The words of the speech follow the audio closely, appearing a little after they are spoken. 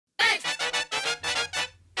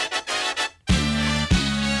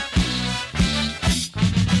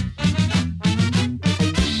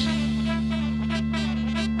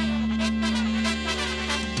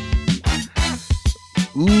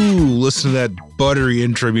listen to that buttery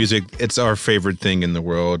intro music, it's our favorite thing in the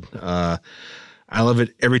world. I love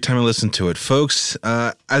it every time I listen to it. Folks,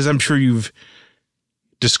 as I'm sure you've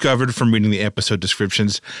discovered from reading the episode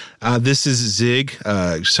descriptions, this is Zig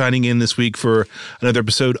signing in this week for another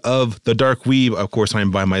episode of The Dark Weeb. Of course,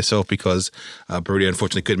 I'm by myself because Brody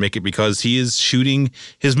unfortunately couldn't make it because he is shooting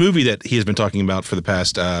his movie that he has been talking about for the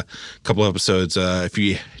past couple of episodes. If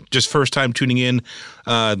you just first time tuning in,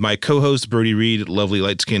 my co-host Brody Reed, lovely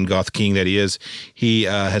light-skinned goth king that he is, he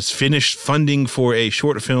has finished funding for a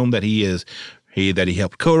short film that he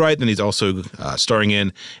helped co-write, and he's also starring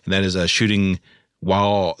in, and that is shooting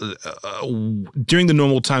while during the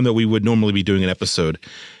normal time that we would normally be doing an episode.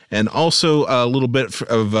 And also a little bit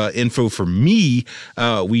of info for me.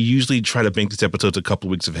 We usually try to bank these episodes a couple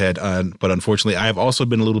of weeks ahead, but unfortunately, I have also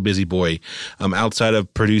been a little busy boy. Outside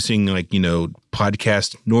of producing,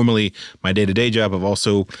 podcasts, normally my day-to-day job, I've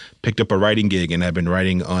also picked up a writing gig, and I've been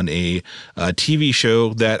writing on a TV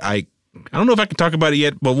show that I don't know if I can talk about it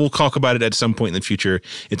yet, but we'll talk about it at some point in the future.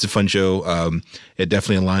 It's a fun show. It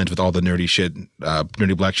definitely aligns with all the nerdy shit,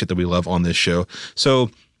 nerdy black shit that we love on this show.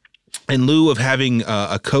 So in lieu of having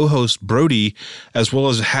a co-host, Brody, as well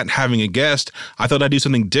as having a guest, I thought I'd do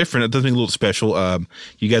something different, something a little special.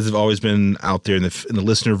 You guys have always been out there in the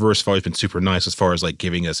listener-verse, have always been super nice as far as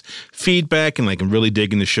giving us feedback and really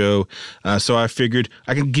digging the show. So I figured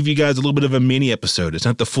I can give you guys a little bit of a mini episode. It's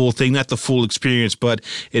not the full thing, not the full experience, but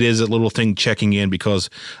it is a little thing checking in because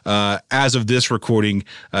as of this recording,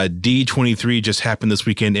 D23 just happened this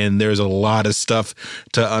weekend, and there's a lot of stuff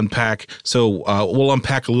to unpack. So we'll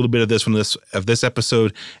unpack a little bit of this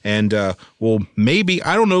episode, and maybe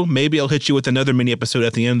I'll hit you with another mini episode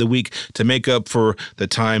at the end of the week to make up for the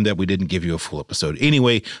time that we didn't give you a full episode.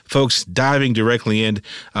 Anyway, folks, diving directly in,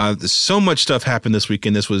 so much stuff happened this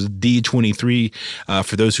weekend. This was D23.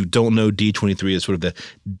 For those who don't know, D23 is sort of the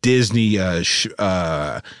Disney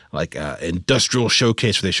industrial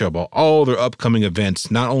showcase where they show about all their upcoming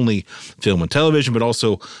events, not only film and television, but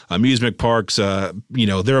also amusement parks. They're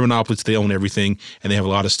a monopoly, so they own everything, and they have a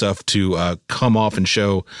lot of stuff to come off and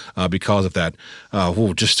show because of that.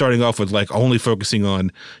 Just starting off with only focusing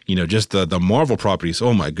on just the Marvel properties.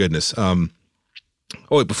 Oh my goodness.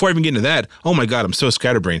 Before I even get into that, oh my God, I'm so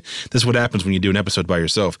scatterbrained. This is what happens when you do an episode by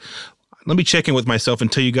yourself. Let me check in with myself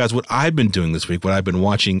and tell you guys what I've been doing this week, what I've been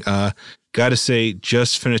watching. Gotta say,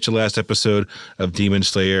 just finished the last episode of Demon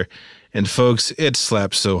Slayer. And folks, it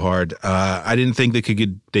slaps so hard. I didn't think they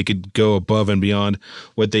could go above and beyond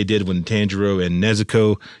what they did when Tanjiro and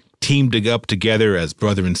Nezuko teamed up together as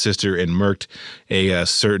brother and sister and murked a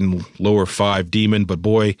certain lower 5 demon. But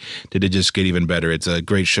boy, did it just get even better. It's a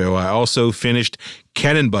great show. I also finished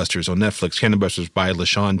Cannon Busters on Netflix. Cannon Busters by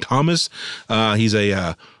LaShawn Thomas. He's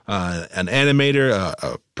an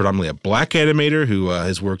animator, predominantly a black animator who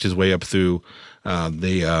has worked his way up through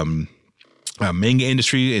the manga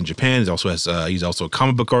industry in Japan. He's also a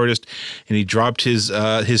comic book artist, and he dropped his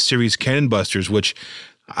series Cannon Busters, which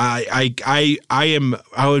I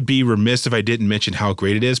would be remiss if I didn't mention how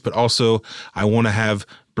great it is, but also I want to have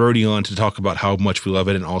Brody on to talk about how much we love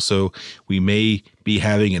it, and also we may be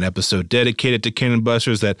having an episode dedicated to Cannon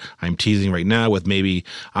Busters that I'm teasing right now with maybe,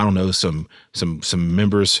 I don't know, some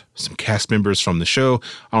members, some cast members from the show.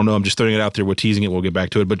 I don't know, I'm just throwing it out there. We're teasing it. We'll get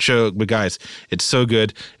back to it. But guys, it's so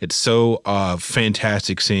good. It's so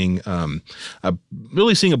fantastic seeing a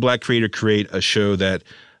black creator create a show that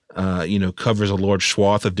covers a large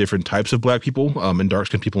swath of different types of black people and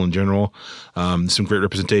dark-skinned people in general. Some great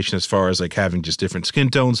representation as far as having just different skin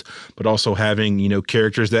tones, but also having,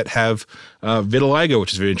 characters that have vitiligo,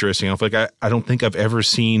 which is very interesting. I don't think I've ever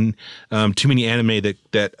seen too many anime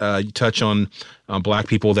that touch on black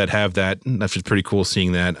people that have that. That's just pretty cool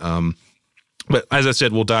seeing that. But as I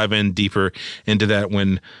said, we'll dive in deeper into that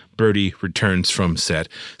when Brody returns from set.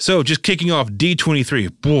 So just kicking off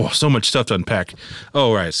D23. Boy, so much stuff to unpack.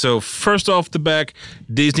 All right. So first off the back,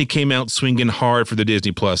 Disney came out swinging hard for the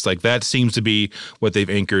Disney Plus. That seems to be what they've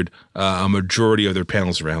anchored a majority of their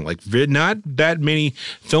panels around. Not that many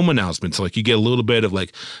film announcements. You get a little bit of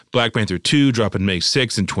Black Panther 2 dropping May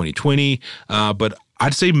 6th in 2020. But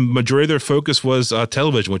I'd say majority of their focus was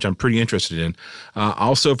television, which I'm pretty interested in.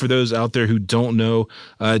 Also, for those out there who don't know,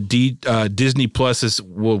 Disney Plus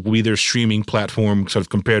will be their streaming platform, sort of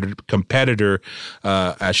competitor,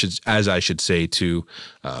 as I should say, to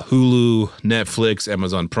Hulu, Netflix,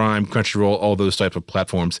 Amazon Prime, Crunchyroll, all those types of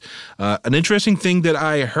platforms. An interesting thing that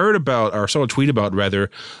I heard about, or saw a tweet about rather,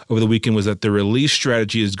 over the weekend was that the release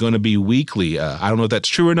strategy is going to be weekly. I don't know if that's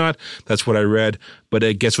true or not. That's what I read, but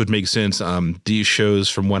I guess would make sense. These shows,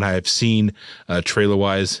 from what I've seen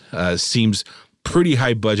trailer-wise, seems pretty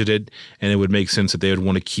high budgeted, and it would make sense that they would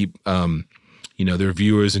want to keep their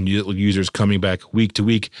viewers and users coming back week to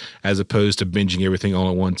week, as opposed to binging everything all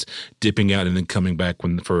at once, dipping out, and then coming back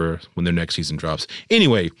when their next season drops.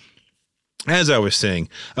 Anyway, as I was saying,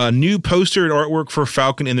 new poster and artwork for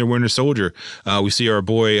Falcon and their Winter Soldier. We see our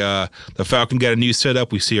boy, the Falcon got a new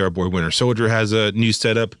setup. We see our boy Winter Soldier has a new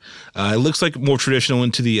setup. It looks like more traditional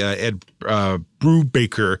into the Ed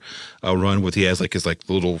Brubaker run, with he has his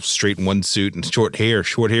little straight one suit and short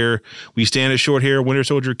hair. We stand as short hair Winter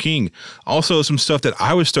Soldier King. Also, some stuff that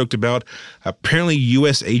I was stoked about. Apparently,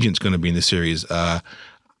 U.S. Agent's going to be in the series.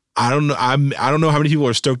 I don't know. I don't know how many people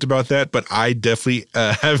are stoked about that, but I definitely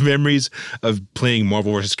have memories of playing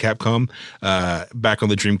Marvel vs. Capcom back on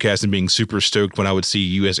the Dreamcast and being super stoked when I would see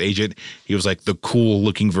U.S. Agent. He was like the cool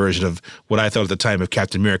looking version of what I thought at the time of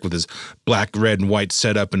Captain America, with his black, red, and white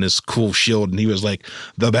setup and his cool shield. And he was like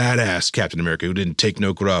the badass Captain America who didn't take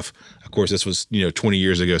no gruff. Of course, this was 20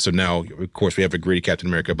 years ago, so now of course we have a greedy Captain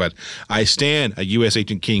America. But I stand a U.S.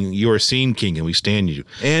 Agent King. You are seen, King, and we stand you.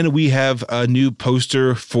 And we have a new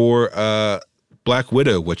poster for Black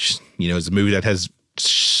Widow, which is a movie that has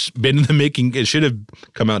been in the making. It should have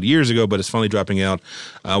come out years ago, but it's finally dropping out.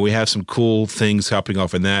 We have some cool things hopping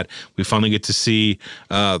off in that. We finally get to see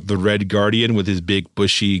the Red Guardian with his big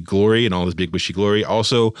bushy glory and all his big bushy glory.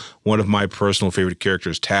 Also, one of my personal favorite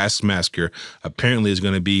characters, Taskmaster, apparently is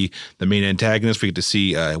going to be the main antagonist. We get to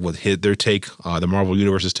see what their take, the Marvel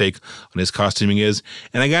Universe's take on his costuming is.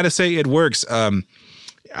 And I got to say, it works.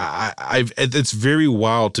 It's very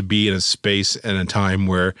wild to be in a space and a time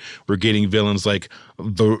where we're getting villains like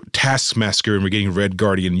the Taskmaster and we're getting Red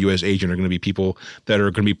Guardian, U.S. Agent are going to be people that are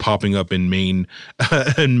going to be popping up in main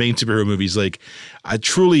superhero movies,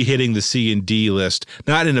 truly hitting the C and D list,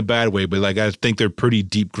 not in a bad way, but I think they're pretty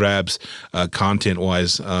deep grabs, content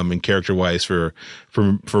wise, and character wise for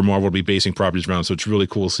Marvel to be basing properties around. So it's really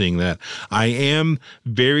cool seeing that. I am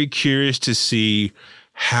very curious to see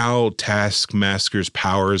how Taskmaster's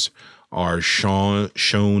powers are shown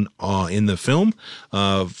in the film.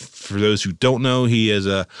 For those who don't know, he has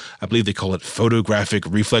I believe they call it photographic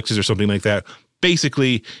reflexes or something like that.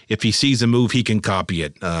 Basically, if he sees a move, he can copy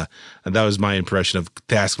it. And that was my impression of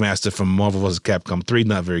Taskmaster from Marvel vs. Capcom 3.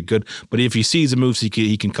 Not very good, but if he sees a move,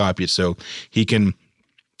 he can copy it. So he can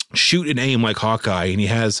shoot and aim like Hawkeye, and he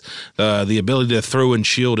has the ability to throw and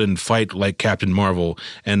shield and fight like Captain Marvel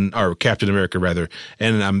or Captain America rather.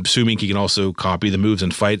 And I'm assuming he can also copy the moves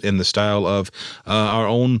and fight in the style of our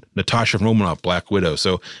own Natasha Romanoff, Black Widow.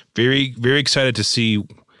 So very, very excited to see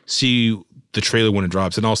the trailer when it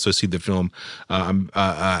drops, and also see the film.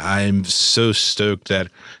 I'm so stoked that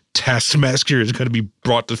Taskmaster is going to be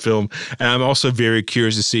brought to film, and I'm also very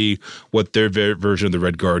curious to see what their version of the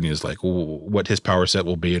Red Guardian is like, what his power set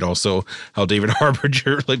will be, and also how David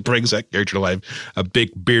Harbinger brings that character to life. A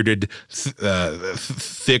big bearded,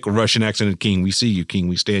 thick Russian accented king. We see you, King.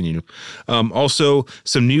 We stand you. Also,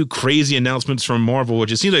 some new crazy announcements from Marvel,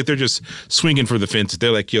 which it seems like they're just swinging for the fences.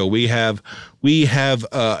 They're like, yo, we have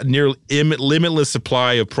near limitless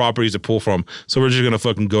supply of properties to pull from, so we're just gonna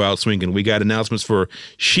fucking go out swinging. We got announcements for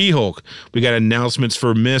She-Hulk. We got announcements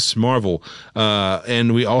for Miss Marvel,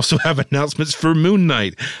 and we also have announcements for Moon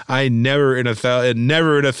Knight. I never in a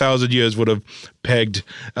thousand years would have pegged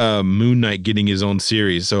Moon Knight getting his own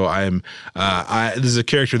series. So this is a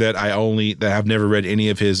character that I've never read any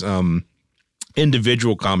of his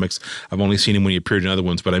individual comics. I've only seen him when he appeared in other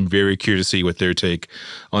ones, but I'm very curious to see what their take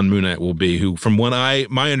on Moon Knight will be, who, from what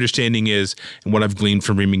my understanding is, and what I've gleaned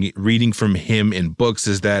from reading from him in books,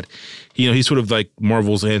 is that he's sort of like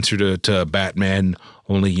Marvel's answer to Batman,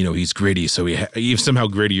 only he's gritty. So he's somehow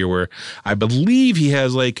grittier, where I believe he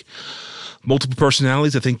has multiple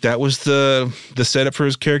personalities. I think that was the setup for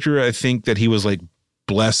his character. I think that he was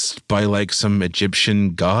blessed by some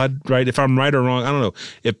Egyptian god, right? If I'm right or wrong, I don't know.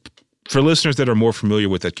 For listeners that are more familiar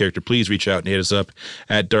with that character, please reach out and hit us up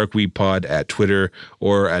at DarkWeedPod at Twitter,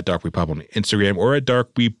 or at DarkWeedPod on Instagram, or at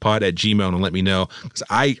DarkWeedPod@gmail.com, and let me know, because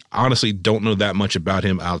I honestly don't know that much about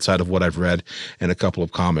him outside of what I've read in a couple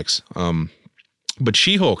of comics. But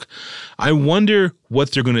She-Hulk, I wonder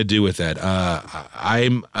what they're going to do with that.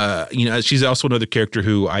 She's also another character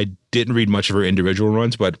who I didn't read much of her individual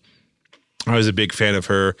runs, but I was a big fan of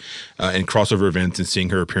her in crossover events and seeing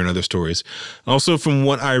her appear in other stories. Also, from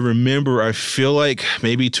what I remember, I feel like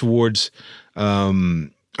maybe towards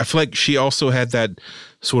I feel like she also had that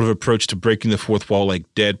sort of approach to breaking the fourth wall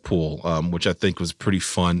like Deadpool, which I think was pretty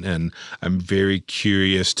fun. And I'm very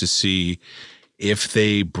curious to see if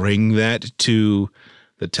they bring that to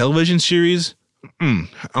the television series, I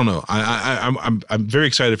don't know. I'm very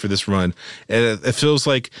excited for this run. It feels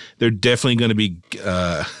like they're definitely going to be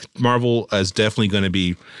Marvel is definitely going to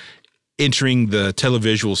be entering the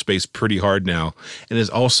televisual space pretty hard now, and it's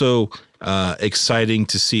also exciting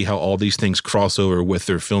to see how all these things cross over with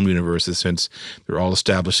their film universes, since they're all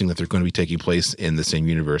establishing that they're going to be taking place in the same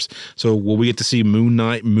universe. So will we get to see Moon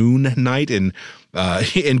Knight in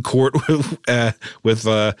court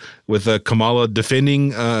with Kamala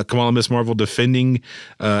defending Kamala Miss Marvel defending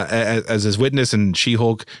as his witness, and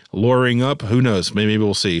She-Hulk luring up? Who knows? Maybe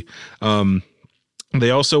we'll see. They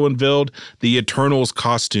also unveiled the Eternals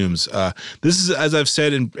costumes. This is, as I've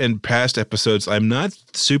said in past episodes, I'm not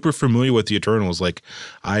super familiar with the Eternals. Like,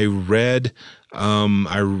 I read, I'm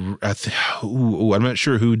not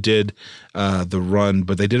sure who did the run,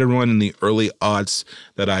 but they did a run in the early aughts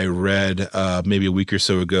that I read maybe a week or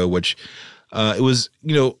so ago, which it was,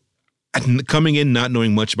 coming in not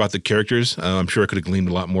knowing much about the characters. I'm sure I could have gleaned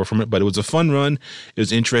a lot more from it, but it was a fun run. It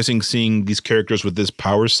was interesting seeing these characters with this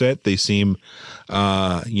power set. They seem,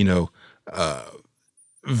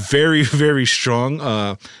 very, very strong,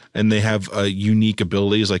 and they have unique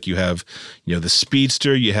abilities. Like you have, the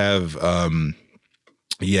Speedster. You have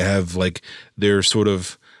like their sort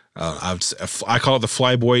of. I call it the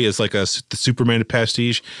Flyboy. It's like the Superman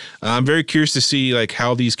pastiche. I'm very curious to see like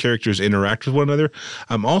how these characters interact with one another.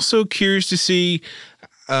 I'm also curious to see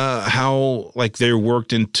how like they're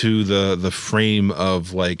worked into the frame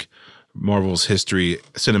of like Marvel's history,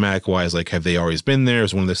 cinematic wise. Like, have they always been there?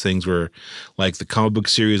 It's one of those things where, like the comic book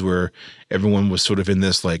series, where everyone was sort of in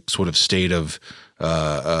this like sort of state of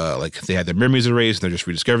like they had their memories erased and they're just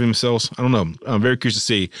rediscovering themselves. I don't know. I'm very curious to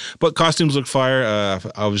see. But costumes look fire.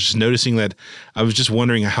 I was just noticing that. I was just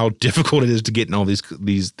wondering how difficult it is to get in all this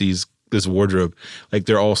wardrobe. Like,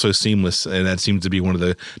 they're all so seamless, and that seems to be one of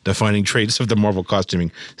the defining traits of the Marvel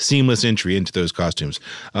costuming: seamless entry into those costumes.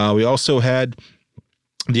 We also had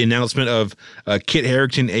the announcement of Kit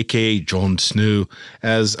Harington, a.k.a. Jon Snow,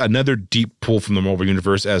 as another deep pull from the Marvel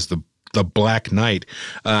Universe as the Black Knight.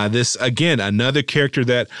 This, again, another character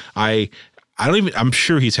that I'm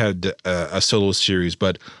sure he's had a solo series,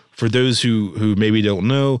 but for those who maybe don't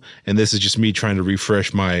know, and this is just me trying to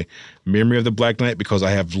refresh my memory of the Black Knight, because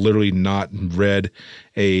I have literally not read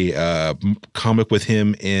a comic with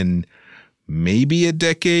him in maybe a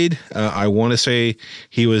decade. I want to say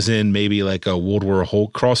he was in maybe like a World War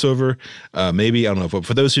Hulk crossover. Maybe, I don't know. But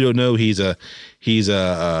for those who don't know, he's a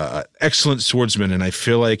excellent swordsman, and I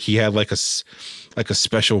feel like he had like a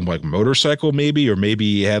special like motorcycle, maybe, or maybe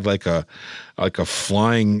he had like a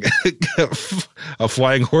flying a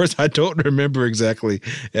flying horse. I don't remember exactly.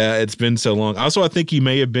 It's been so long. Also, I think he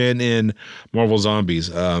may have been in Marvel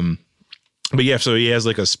Zombies. But yeah, so he has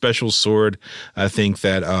like a special sword, I think,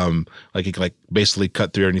 that like he like basically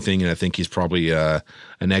cut through anything, and I think he's probably an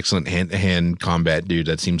excellent hand-to-hand combat dude.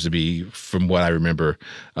 That seems to be, from what I remember.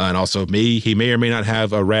 And also, he may or may not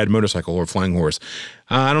have a rad motorcycle or flying horse.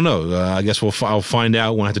 I don't know. I guess I'll find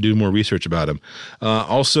out when I have to do more research about him.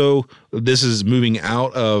 Also, this is moving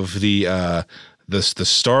out of the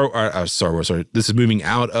Star Wars. Sorry, this is moving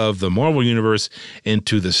out of the Marvel universe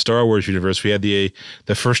into the Star Wars universe. We had the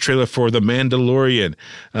first trailer for The Mandalorian,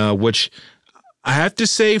 which I have to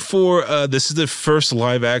say, for this is the first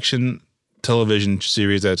live action television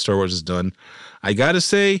series that Star Wars has done. I gotta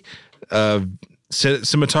say,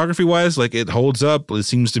 cinematography wise, like, it holds up. It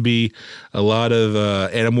seems to be a lot of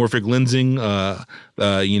anamorphic lensing.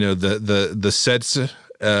 The sets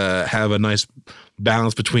have a nice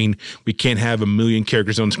balance between, we can't have a million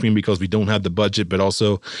characters on screen because we don't have the budget, but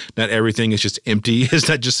also not everything is just empty. It's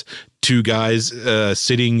not just two guys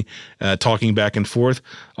sitting talking back and forth.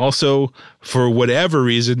 Also, for whatever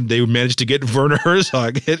reason, they managed to get Werner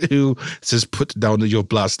Herzog, who says, "Put down your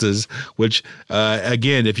blasters," which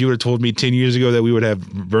again, if you would have told me 10 years ago that we would have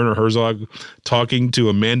Werner Herzog talking to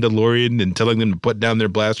a Mandalorian and telling them to put down their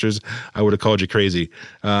blasters, I would have called you crazy.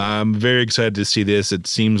 I'm very excited to see this. It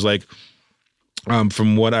seems like,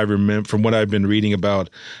 from what I remember, from what I've been reading about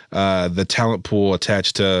the talent pool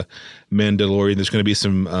attached to Mandalorian, there's going to be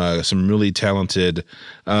some really talented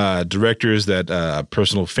directors that I'm a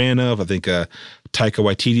personal fan of. I think Taika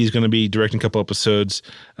Waititi is going to be directing a couple episodes,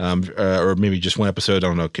 or maybe just one episode. I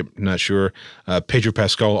don't know. I'm not sure. Pedro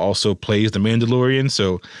Pascal also plays the Mandalorian,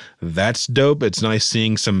 so that's dope. It's nice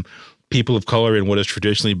seeing some people of color in what has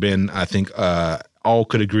traditionally been, I think, all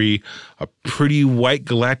could agree, a pretty white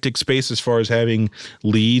galactic space as far as having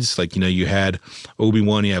leads. Like, you had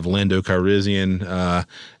Obi-Wan, you have Lando Calrissian,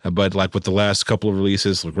 but like with the last couple of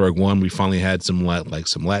releases, like Rogue One, we finally had some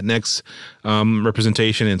Latinx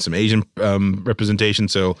representation and some Asian representation.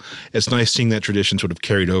 So it's nice seeing that tradition sort of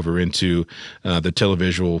carried over into the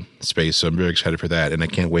televisual space. So I'm very excited for that, and I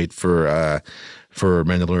can't wait for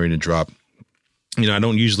Mandalorian to drop. I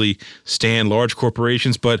don't usually stand large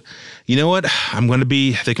corporations, but you know what? I think I'm going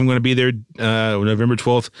to be there November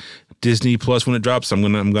 12th, Disney Plus when it drops. I'm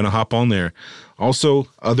going to hop on there. Also,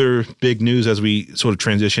 other big news as we sort of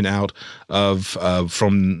transition out of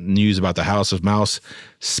from news about the House of Mouse.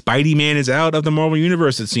 Spidey-Man is out of the Marvel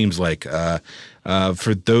Universe, it seems like.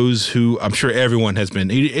 For those who, I'm sure anyone who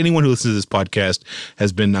listens to this podcast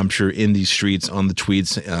has been, I'm sure, in these streets, on the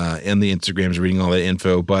tweets, and the Instagrams, reading all that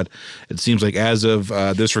info. But it seems like as of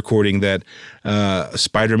this recording that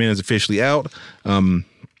Spider-Man is officially out.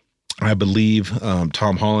 I believe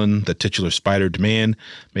Tom Holland, the titular Spider-Man,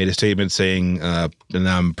 made a statement saying, and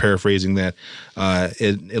I'm paraphrasing that,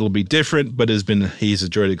 it'll be different, but he's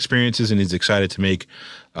enjoyed experiences and he's excited to make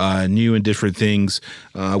new and different things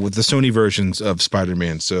with the Sony versions of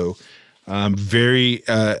Spider-Man. So I'm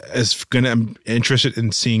I'm interested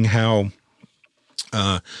in seeing how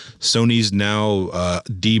Sony's now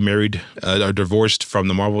demarried or divorced from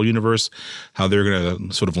the Marvel Universe, how they're going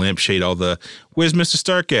to sort of lampshade all the, where's Mr.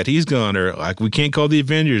 Stark at? He's gone. Or like, we can't call the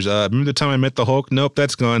Avengers. Remember the time I met the Hulk? Nope,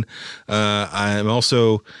 that's gone. I'm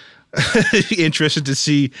also interested to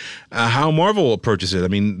see how Marvel approaches it. I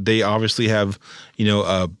mean, they obviously have,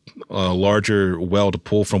 a larger well to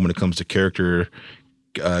pull from when it comes to characters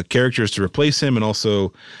to replace him. And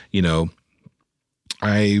also,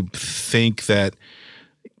 I think that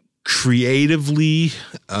creatively,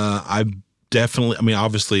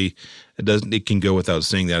 obviously it can go without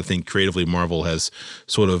saying that I think creatively Marvel has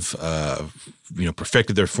sort of,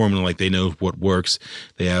 perfected their formula. Like, they know what works.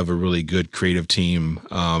 They have a really good creative team,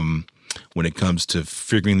 when it comes to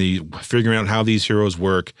figuring out how these heroes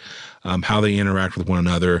work, how they interact with one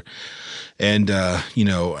another, and,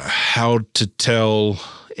 how to tell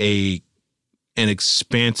an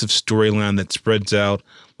expansive storyline that spreads out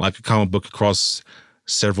like a comic book across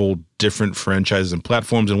several different franchises and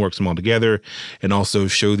platforms and works them all together, and also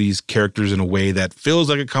show these characters in a way that feels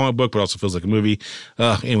like a comic book but also feels like a movie.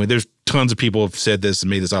 Anyway, there's tons of people have said this and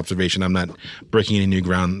made this observation. I'm not breaking any new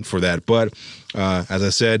ground for that, but as I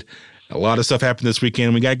said, a lot of stuff happened this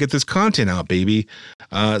weekend. We got to get this content out, baby.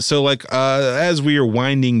 So as we are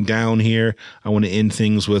winding down here, I want to end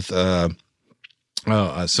things with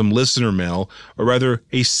some listener mail, or rather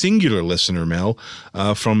a singular listener mail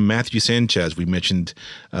from Matthew Sanchez. We mentioned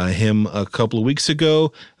him a couple of weeks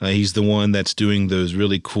ago. He's the one that's doing those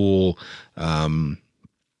really cool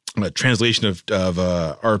translation of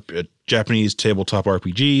Japanese tabletop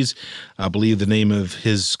RPGs. I believe the name of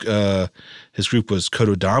his group was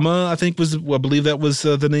Kododama. I believe that was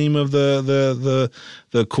the name of the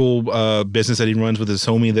cool business that he runs with his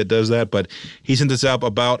homie that does that. But he sent this out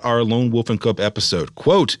about our Lone Wolf and Cub episode.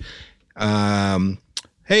 Quote,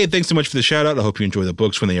 hey, thanks so much for the shout out. I hope you enjoy the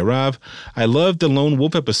books when they arrive. I loved the Lone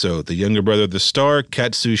Wolf episode. The younger brother of the star,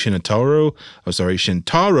 Shintaro,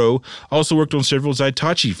 also worked on several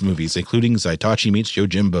Zaitachi movies, including Zaitachi Meets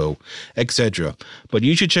Yojimbo, etc. But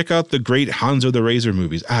you should check out the great Hanzo the Razor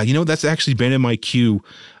movies. That's actually been in my queue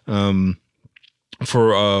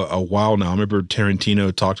for a while now. I remember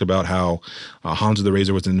Tarantino talked about how Hanzo the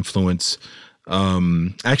Razor was an influence.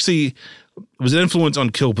 Actually, it was an influence on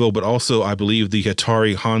Kill Bill, but also I believe the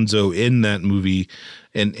Hattori Hanzo in that movie,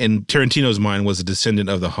 and Tarantino's mind, was a descendant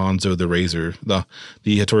of the Hanzo the Razor, the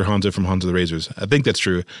Hattori Hanzo from Hanzo the Razors. I think that's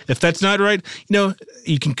true. If that's not right,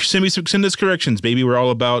 you can send us corrections, baby. We're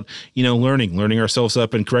all about learning ourselves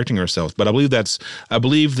up and correcting ourselves. But I believe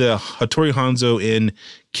the Hattori Hanzo in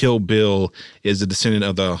Kill Bill is a descendant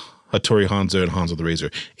of the Hattori Hanzo and Hanzo the Razor.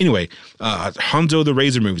 Anyway, Hanzo the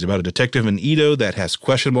Razor movie is about a detective in Edo that has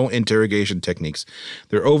questionable interrogation techniques.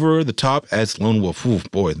 They're over the top as Lone Wolf. Ooh,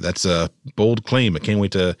 boy, that's a bold claim. I can't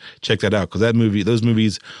wait to check that out because those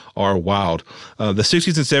movies are wild. The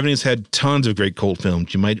 60s and 70s had tons of great cult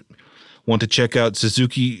films. You might want to check out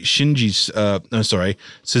Suzuki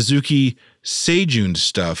Seijun's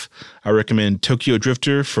stuff. I recommend Tokyo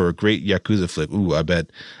Drifter for a great Yakuza flick. Ooh,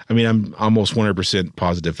 I'm almost 100%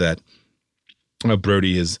 positive that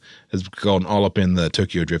Brody has gone all up in the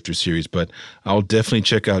Tokyo Drifter series, but I'll definitely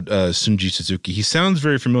check out Sunji Suzuki. He sounds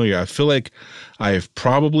very familiar. I feel like I've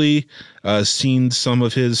probably seen some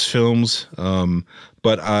of his films,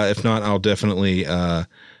 but if not, I definitely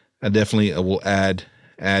will add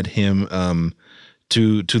him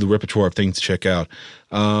to the repertoire of things to check out.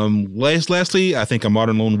 Lastly, I think a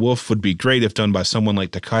modern lone wolf would be great if done by someone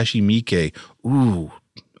like Takashi Miike.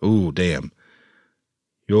 Ooh, damn.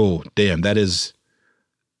 Yo, damn, that is.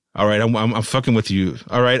 All right, I'm fucking with you.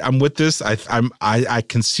 All right, I'm with this. I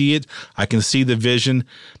can see it. I can see the vision.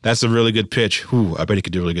 That's a really good pitch. Ooh, I bet he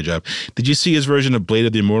could do a really good job. Did you see his version of Blade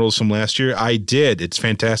of the Immortals from last year? I did. It's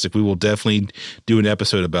fantastic. We will definitely do an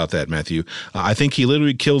episode about that, Matthew. I think he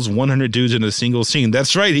literally kills 100 dudes in a single scene.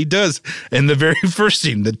 That's right, he does. In the very first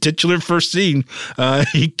scene, the titular first scene,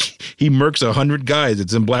 he murks 100 guys.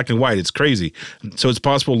 It's in black and white. It's crazy. So it's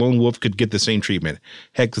possible Lone Wolf could get the same treatment.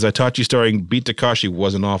 Heck, because Itachi starring Beat Takashi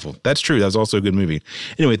wasn't awful. That's true. That was also a good movie.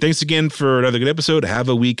 Anyway, thanks again for another good episode. Have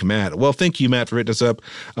a week, Matt. Well, thank you, Matt, for hitting us up.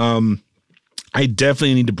 I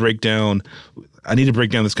definitely need to break down. I need to break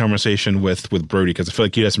down this conversation with Brody because I feel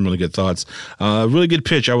like he has some really good thoughts. Really good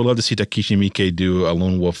pitch. I would love to see Takashi Miike do a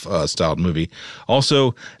Lone Wolf styled movie.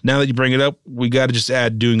 Also, now that you bring it up, we got to just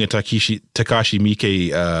add doing a Takashi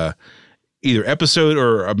Miike either episode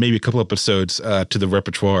or maybe a couple episodes to the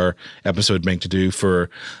repertoire episode bank to do for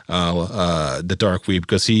the Dark Week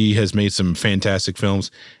because he has made some fantastic films,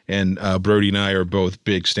 and Brody and I are both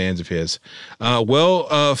big stands of his.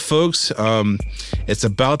 Folks, it's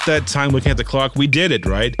about that time. Looking at the clock, we did it,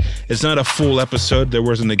 right? It's not a full episode. There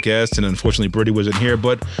wasn't a guest, and unfortunately Brody wasn't here,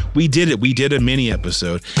 but we did it. We did a mini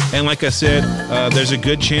episode, and like I said, there's a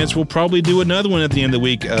good chance we'll probably do another one at the end of the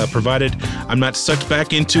week, provided I'm not sucked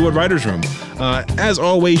back into a writer's room. As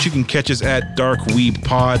always, you can catch us at Dark Weeb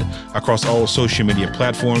Pod across all social media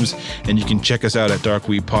platforms, and you can check us out at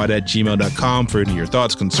darkweebpod@gmail.com for any of your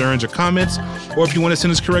thoughts, concerns, or comments, or if you want to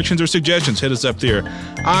send us corrections or suggestions, hit us up there.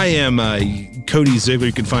 I am Cody Ziegler.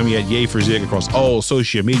 You can find me at Yay for Zig across all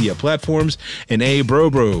social media platforms, and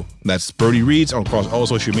Bro. That's Brody Reads across all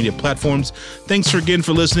social media platforms. Thanks again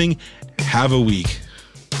for listening. Have a week.